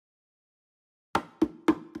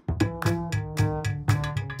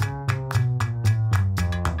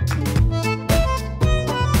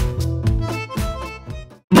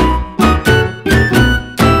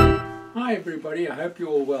everybody, I hope you're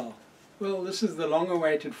all well. Well, this is the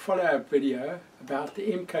long-awaited follow-up video about the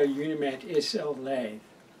EMCO UNIMAT SL Lathe.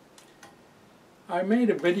 I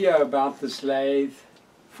made a video about this lathe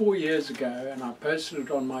 4 years ago and I posted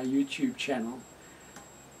it on my YouTube channel,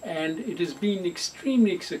 and it has been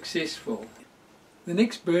extremely successful. The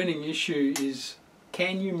next burning issue is,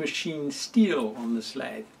 can you machine steel on this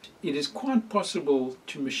lathe? It is quite possible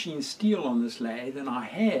to machine steel on this lathe, and I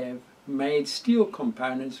have made steel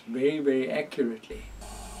components very accurately.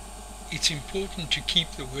 It's important to keep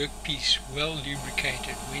the workpiece well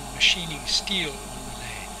lubricated when machining steel on the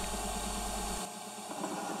lathe.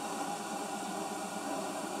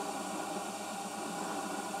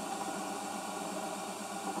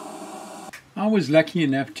 I was lucky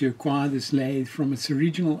enough to acquire this lathe from its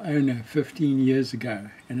original owner 15 years ago,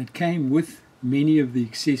 and it came with many of the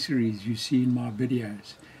accessories you see in my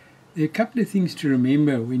videos. There are a couple of things to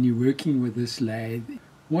remember when you're working with this lathe.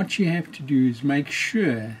 What you have to do is make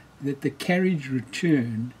sure that the carriage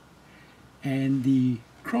return and the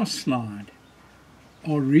cross slide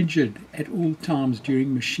are rigid at all times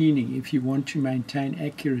during machining if you want to maintain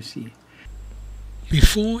accuracy.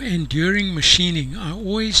 Before and during machining, I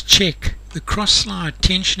always check the cross slide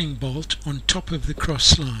tensioning bolt on top of the cross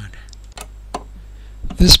slide.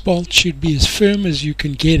 This bolt should be as firm as you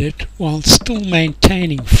can get it while still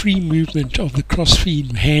maintaining free movement of the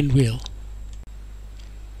crossfeed hand wheel.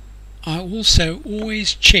 I also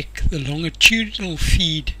always check the longitudinal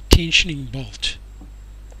feed tensioning bolt.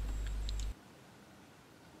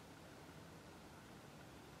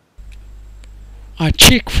 I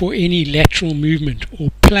check for any lateral movement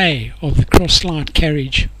or play of the cross slide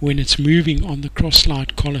carriage when it's moving on the cross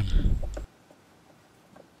slide column.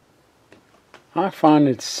 I find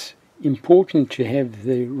it's important to have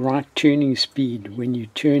the right turning speed when you're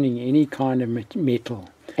turning any kind of metal,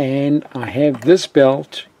 and I have this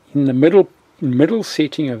belt in the middle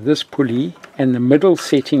setting of this pulley and the middle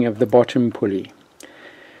setting of the bottom pulley,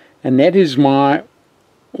 and that is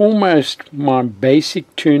almost my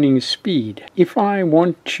basic turning speed. If I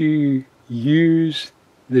want to use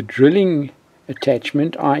the drilling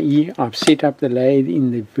attachment, i.e. I've set up the lathe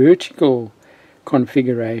in the vertical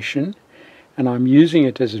configuration and I'm using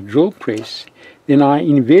it as a drill press, then I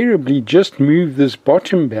invariably just move this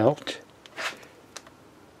bottom belt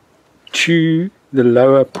to the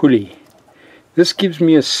lower pulley. This gives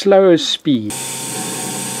me a slower speed.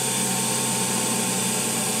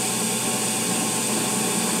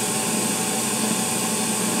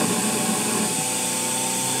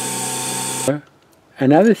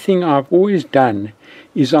 Another thing I've always done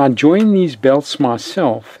is I join these belts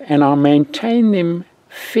myself and I maintain them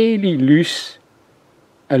fairly loose,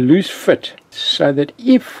 a loose fit, so that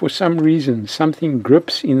if for some reason something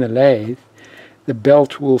grips in the lathe, the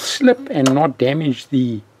belt will slip and not damage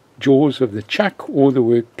the jaws of the chuck or the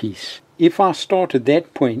workpiece. If I start at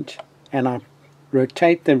that point and I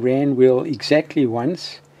rotate the ram wheel exactly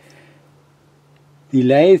once, the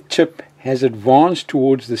lathe tip has advanced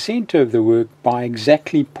towards the center of the work by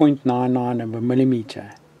exactly 0.99 of a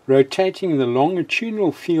millimeter. Rotating the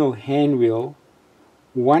longitudinal field hand wheel,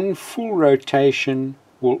 one full rotation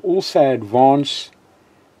will also advance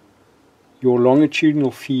your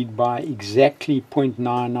longitudinal feed by exactly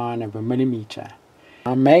 0.99 of a millimeter.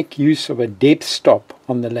 I make use of a depth stop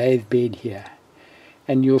on the lathe bed here,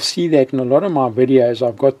 and you'll see that in a lot of my videos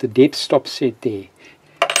I've got the depth stop set there.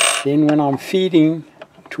 Then when I'm feeding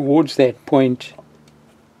towards that point,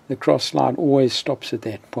 the cross slide always stops at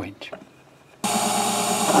that point.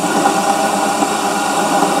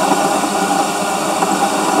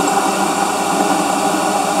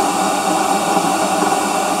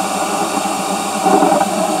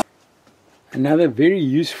 Another very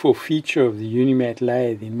useful feature of the UNIMAT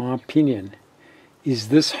lathe, in my opinion, is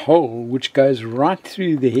this hole which goes right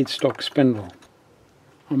through the headstock spindle.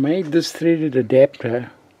 I made this threaded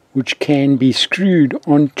adapter which can be screwed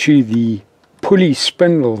onto the pulley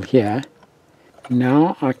spindle here.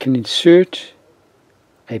 Now I can insert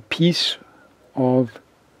a piece of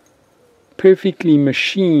perfectly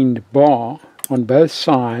machined bar on both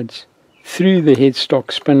sides through the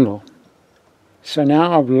headstock spindle. So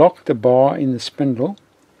now I've locked the bar in the spindle,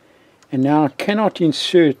 and now I cannot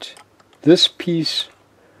insert this piece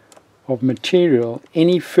of material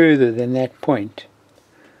any further than that point.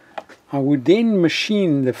 I would then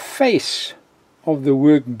machine the face of the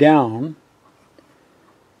work down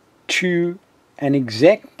to an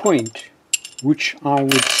exact point which I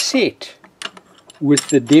would set with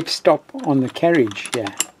the depth stop on the carriage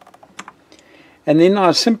here. And then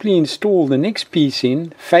I simply install the next piece in,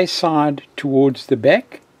 face side towards the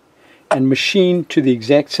back, and machine to the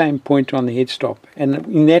exact same point on the headstock. And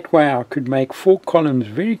in that way I could make 4 columns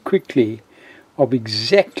very quickly of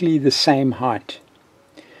exactly the same height,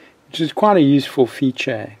 which is quite a useful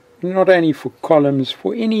feature, not only for columns,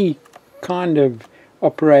 for any kind of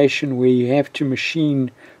operation where you have to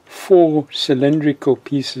machine 4 cylindrical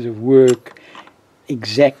pieces of work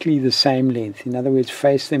exactly the same length. In other words,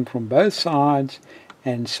 face them from both sides,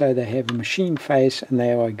 and so they have a machine face and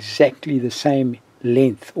they are exactly the same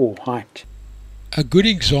length or height. A good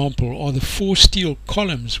example are the 4 steel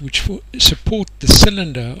columns which support the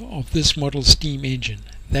cylinder of this model steam engine.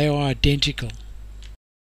 They are identical.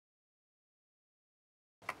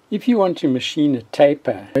 If you want to machine a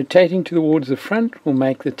taper, rotating towards the front will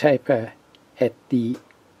make the taper at the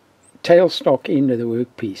tailstock end of the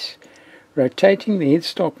workpiece. Rotating the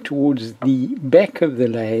headstock towards the back of the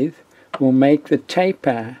lathe will make the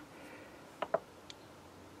taper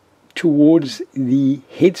towards the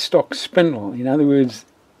headstock spindle. In other words,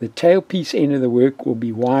 the tailpiece end of the work will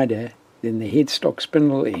be wider than the headstock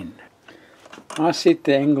spindle end. I set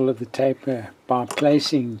the angle of the taper by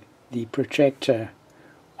placing the protractor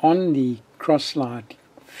on the cross-slide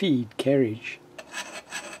feed carriage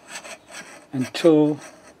until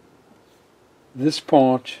this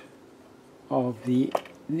part of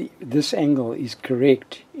this angle is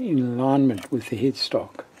correct in alignment with the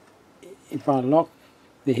headstock. If I lock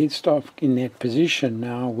the headstock in that position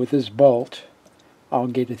now with this bolt, I'll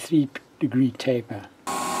get a 3-degree taper.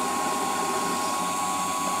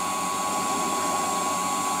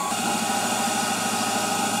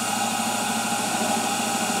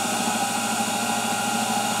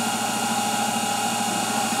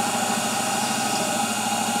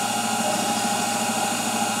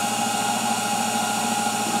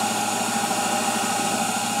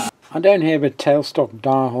 I don't have a tailstock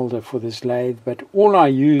die holder for this lathe, but all I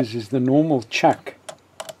use is the normal chuck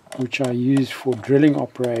which I use for drilling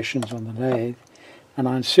operations on the lathe, and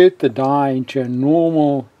I insert the die into a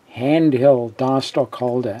normal handheld die stock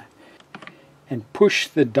holder and push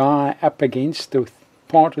the die up against the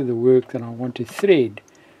part of the work that I want to thread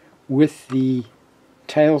with the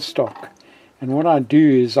tailstock. And what I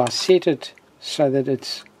do is I set it so that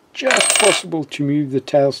it's just possible to move the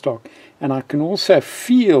tailstock, and I can also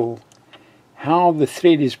feel how the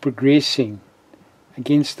thread is progressing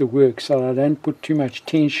against the work so that I don't put too much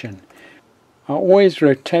tension. I always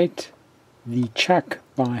rotate the chuck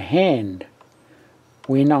by hand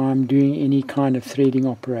when I'm doing any kind of threading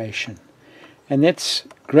operation, and that's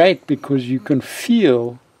great because you can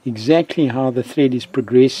feel exactly how the thread is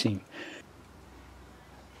progressing.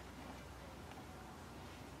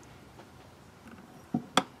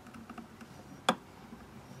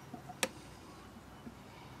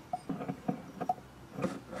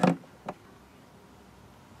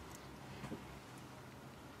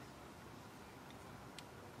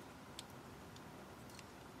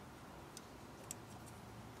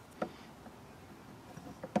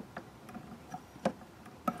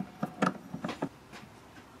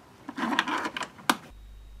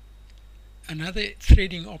 Another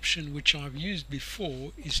threading option which I've used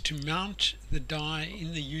before is to mount the die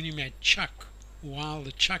in the UNIMAT chuck while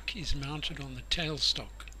the chuck is mounted on the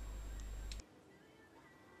tailstock.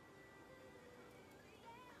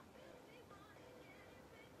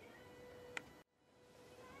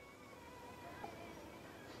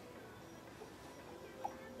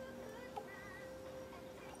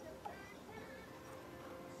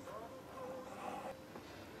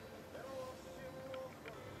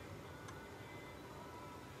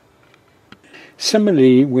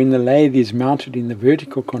 Similarly, when the lathe is mounted in the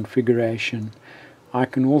vertical configuration, I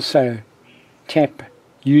can also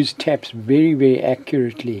use taps very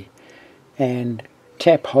accurately and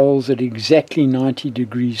tap holes at exactly 90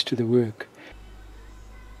 degrees to the work.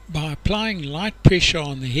 By applying light pressure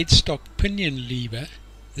on the headstock pinion lever,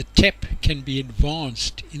 the tap can be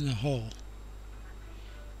advanced in the hole.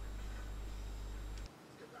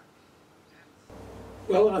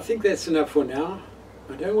 Well, I think that's enough for now.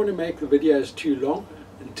 I don't want to make the videos too long.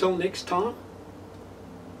 Until next time,